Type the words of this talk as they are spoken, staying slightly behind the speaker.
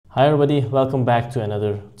Hi everybody, welcome back to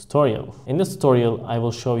another tutorial. In this tutorial, I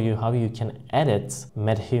will show you how you can edit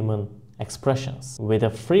Metahuman expressions with a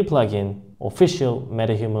free plugin, official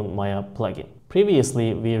Metahuman Maya plugin.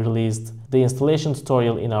 Previously, we released the installation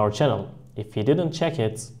tutorial in our channel. If you didn't check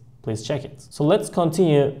it, please check it. So let's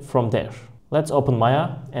continue from there. Let's open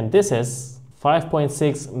Maya, and this is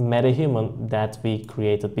 5.6 Metahuman that we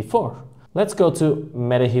created before. Let's go to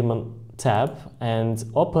Metahuman tab and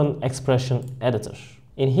open expression editor.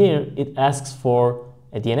 In here, it asks for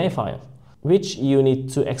a DNA file, which you need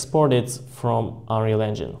to export it from Unreal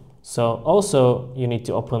Engine. So also you need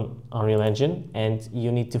to open Unreal Engine and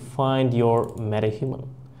you need to find your Metahuman.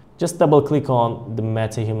 Just double click on the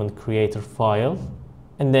Metahuman creator file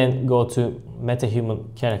and then go to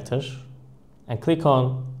Metahuman character and click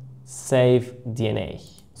on Save DNA.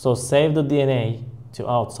 So save the DNA to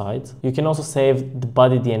outside. You can also save the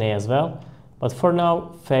body DNA as well, but for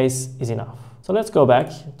now, face is enough. So let's go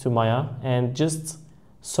back to Maya and just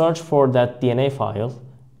search for that DNA file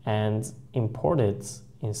and import it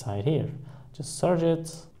inside here. Just search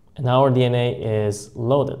it and our DNA is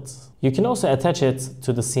loaded. You can also attach it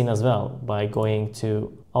to the scene as well by going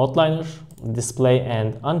to Outliner, Display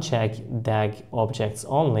and uncheck DAG Objects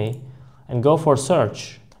Only and go for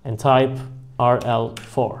search and type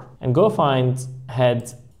RL4 and go find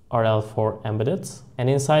head RL4 embedded,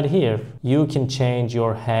 and inside here you can change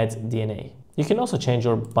your head DNA. You can also change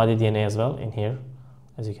your body DNA as well in here,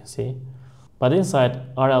 as you can see. But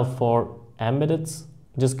inside RL4 embedded,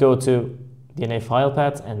 just go to DNA file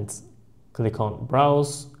path and click on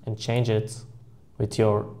browse and change it with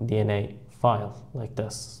your DNA file like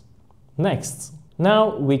this. Next,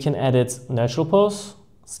 now we can edit natural pose,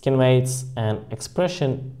 skin weights and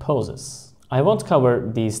expression poses. I won't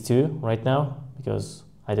cover these two right now because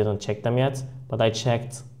I didn't check them yet, but I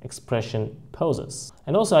checked expression poses.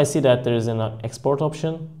 And also I see that there is an export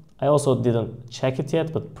option. I also didn't check it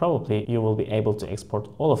yet, but probably you will be able to export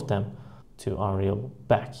all of them to Unreal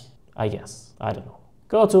back, I guess. I don't know.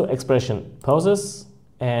 Go to expression poses,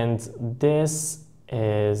 and this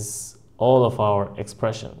is all of our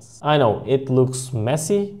expressions. I know it looks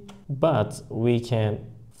messy, but we can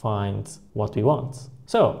find what we want.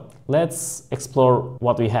 So let's explore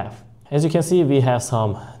what we have. As you can see, we have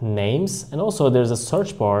some names, and also there's a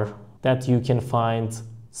search bar that you can find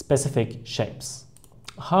specific shapes.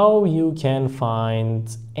 How you can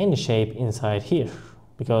find any shape inside here,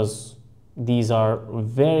 because these are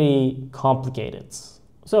very complicated.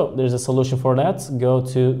 So there's a solution for that. Go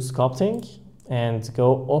to sculpting and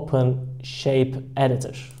go open shape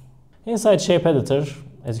editor. Inside shape editor,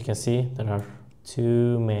 as you can see, there are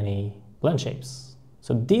too many blend shapes.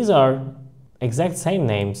 So these are exact same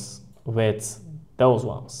names with those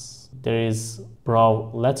ones. There is brow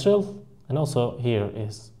lateral and also here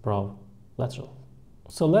is brow lateral.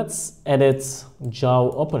 So let's edit jaw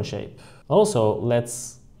open shape. Also,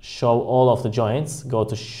 let's show all of the joints. Go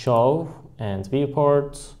to show and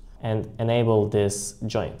viewport and enable this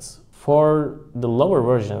joint. For the lower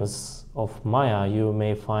versions of Maya, you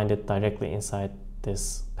may find it directly inside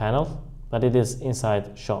this panel, but it is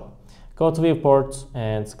inside show. Go to viewport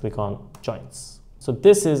and click on joints. So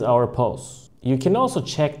this is our pose. You can also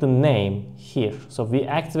check the name here. So we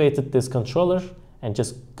activated this controller and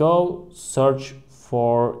just go search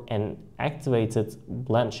for an activated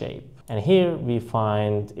blend shape. And here we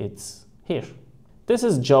find it here. This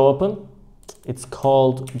is jaw open. It's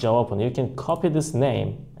called jaw open. You can copy this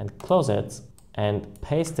name and close it and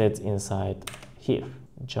paste it inside here,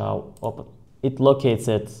 jaw open. It locates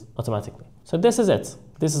it automatically. So this is it.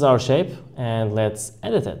 This is our shape and let's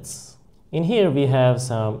edit it. In here we have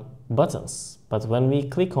some buttons, but when we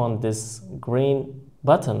click on this green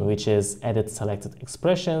button, which is Edit Selected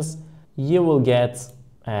Expressions, you will get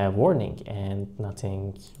a warning and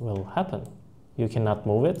nothing will happen. You cannot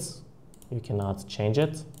move it, you cannot change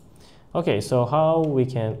it. Okay, so how we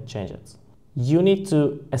can change it? You need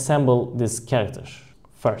to assemble this character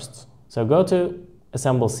first. So go to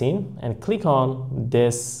Assemble Scene and click on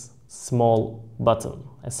this small button,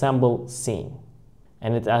 Assemble Scene.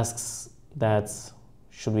 And it asks that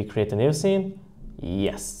should we create a new scene?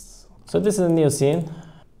 Yes. So this is a new scene,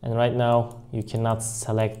 and right now you cannot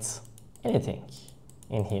select anything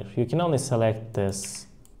in here. You can only select this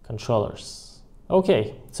controllers.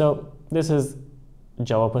 Okay, so this is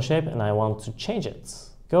jaw open shape and I want to change it.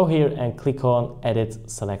 Go here and click on Edit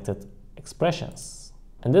Selected Expressions,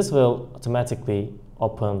 and this will automatically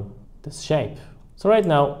open this shape. So right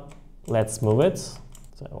now let's move it.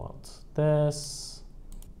 So I want this.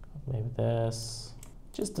 Maybe this,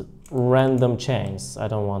 just a random change. I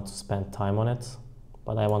don't want to spend time on it,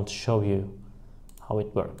 but I want to show you how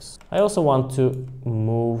it works. I also want to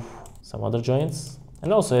move some other joints.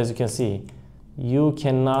 And also, as you can see, you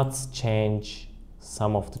cannot change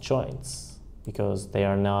some of the joints because they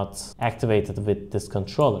are not activated with this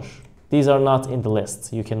controller. These are not in the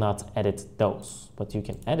list. You cannot edit those, but you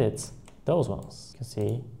can edit those ones. You can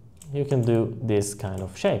see, you can do this kind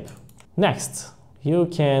of shape. Next, you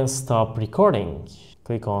can stop recording.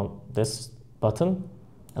 Click on this button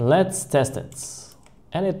and let's test it.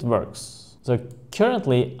 And it works. So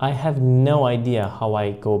currently I have no idea how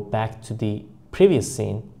I go back to the previous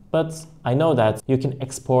scene, but I know that you can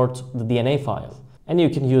export the DNA file and you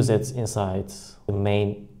can use it inside the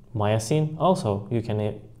main Maya scene. Also, you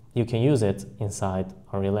can use it inside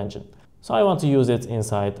Unreal Engine. So I want to use it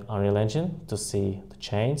inside Unreal Engine to see the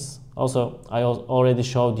change. Also, I already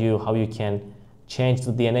showed you how you can change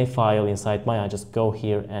the DNA file inside Maya. Just go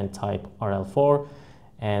here and type RL4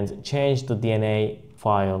 and change the DNA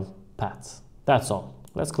file path. That's all.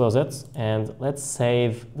 Let's close it and let's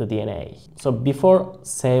save the DNA. So before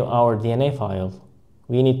save our DNA file,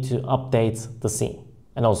 we need to update the scene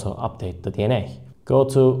and also update the DNA. Go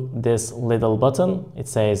to this little button. It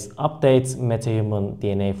says update Metahuman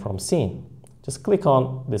DNA from scene. Just click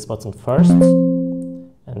on this button first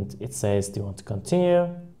and it says, do you want to continue?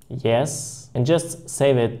 Yes. And just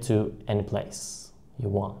save it to any place you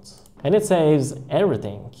want. And it saves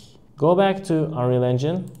everything. Go back to Unreal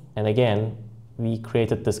Engine and again, we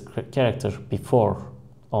created this character before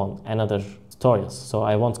on another tutorials. So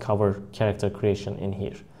I won't cover character creation in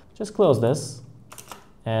here. Just close this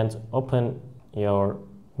and open your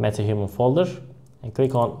Metahuman folder and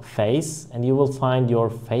click on face and you will find your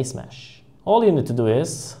face mesh. All you need to do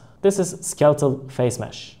is, this is skeletal face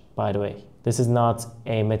mesh, by the way. This is not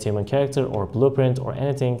a Metahuman character or blueprint or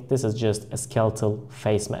anything. This is just a skeletal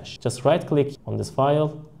face mesh. Just right click on this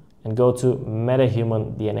file and go to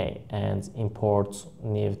Metahuman DNA and import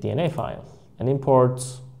new DNA file and import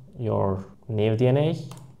your new DNA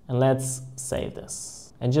and let's save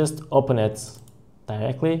this and just open it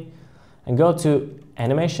directly and go to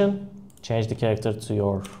animation, change the character to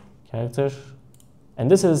your character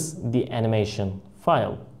and this is the animation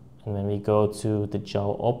file. And when we go to the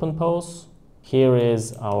Java open pose, here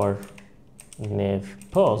is our new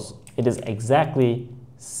pose. It is exactly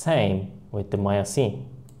same with the Maya scene.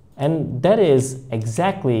 And that is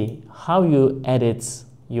exactly how you edit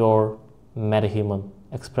your Metahuman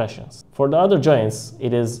expressions. For the other joints,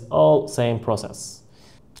 it is all same process.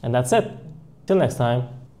 And that's it. Till next time,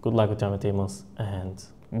 good luck with your Metahumans and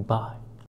bye.